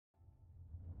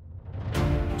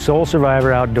Soul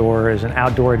Survivor Outdoor is an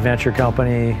outdoor adventure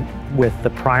company with the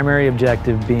primary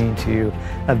objective being to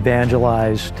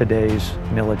evangelize today's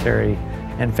military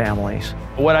and families.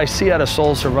 What I see out of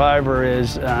Soul Survivor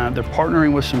is they're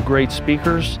partnering with some great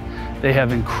speakers. They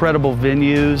have incredible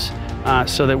venues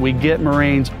so that we get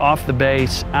Marines off the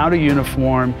base, out of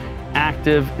uniform,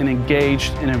 active and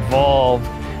engaged and involved,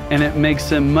 and it makes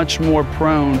them much more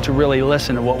prone to really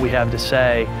listen to what we have to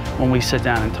say when we sit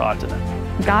down and talk to them.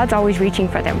 God's always reaching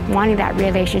for them, wanting that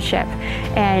relationship.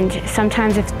 And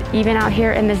sometimes even out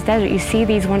here in this desert, you see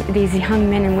these young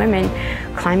men and women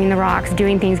climbing the rocks,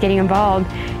 doing things, getting involved.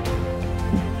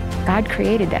 God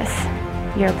created this.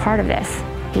 You're a part of this.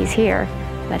 He's here.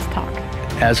 Let's talk.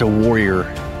 As a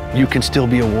warrior, you can still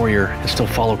be a warrior and still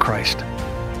follow Christ.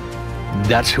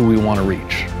 That's who we want to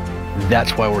reach.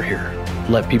 That's why we're here.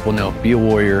 Let people know, be a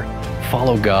warrior,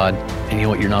 follow God, and you know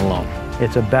what, you're not alone.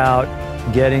 It's about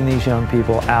getting these young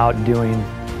people out doing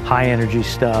high energy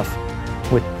stuff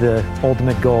with the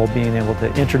ultimate goal being able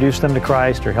to introduce them to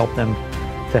Christ or help them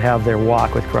to have their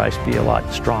walk with Christ be a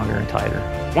lot stronger and tighter.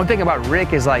 One thing about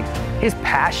Rick is like his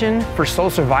passion for Soul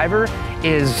Survivor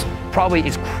is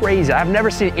crazy. I've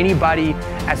never seen anybody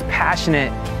as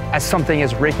passionate as something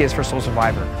as Rick is for Soul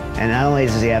Survivor. And not only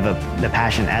does he have the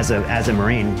passion as a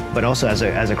Marine, but also as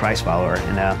a Christ follower.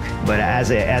 But as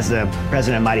the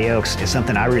president of Mighty Oaks, it's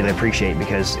something I really appreciate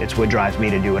because it's what drives me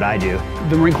to do what I do.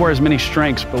 The Marine Corps has many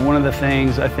strengths, but one of the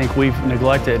things I think we've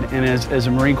neglected, and as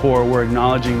a Marine Corps we're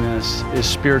acknowledging this, is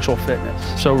spiritual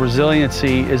fitness. So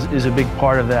resiliency is a big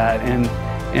part of that,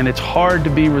 and it's hard to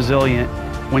be resilient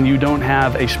when you don't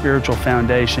have a spiritual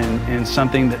foundation and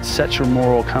something that sets your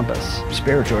moral compass.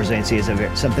 Spiritual resiliency is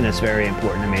something that's very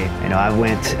important to me. You know, I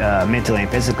went mentally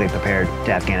and physically prepared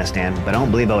to Afghanistan, but I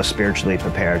don't believe I was spiritually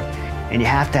prepared. And you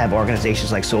have to have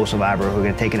organizations like Soul Survivor who are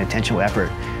going to take an intentional effort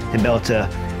to be able to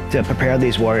prepare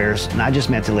these warriors, not just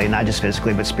mentally, not just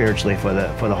physically, but spiritually for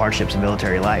the hardships of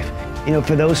military life. You know,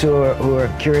 for those who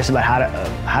are curious about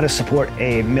how to support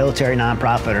a military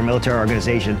nonprofit or military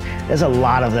organization, there's a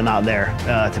lot of them out there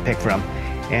to pick from.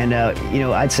 And you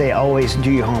know, I'd say always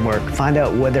do your homework, find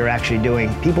out what they're actually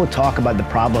doing. People talk about the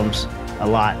problems a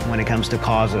lot when it comes to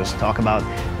causes, talk about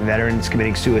veterans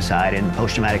committing suicide and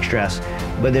post-traumatic stress,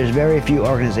 but there's very few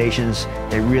organizations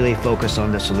that really focus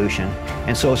on the solution.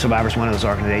 And Soul Survivor is one of those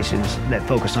organizations that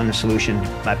focus on the solution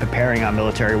by preparing our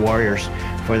military warriors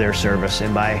for their service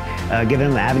and by giving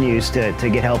them avenues to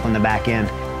get help on the back end.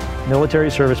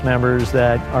 Military service members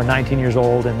that are 19 years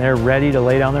old and they're ready to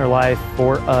lay down their life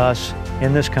for us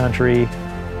in this country,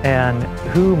 and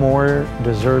who more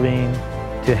deserving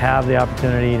to have the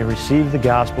opportunity to receive the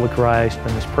gospel of Christ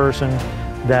than this person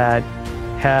that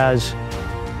has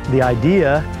the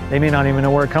idea, they may not even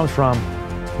know where it comes from.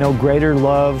 No greater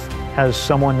love has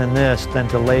someone than this than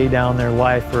to lay down their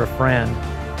life for a friend.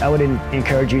 I would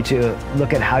encourage you to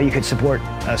look at how you could support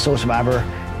Soul Survivor,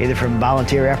 either from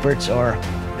volunteer efforts or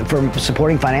from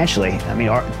supporting financially. I mean,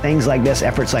 things like this,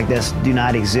 efforts like this, do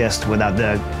not exist without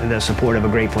the support of a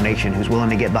grateful nation who's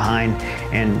willing to get behind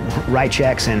and write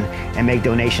checks and make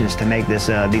donations to make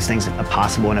these things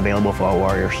possible and available for our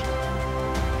warriors.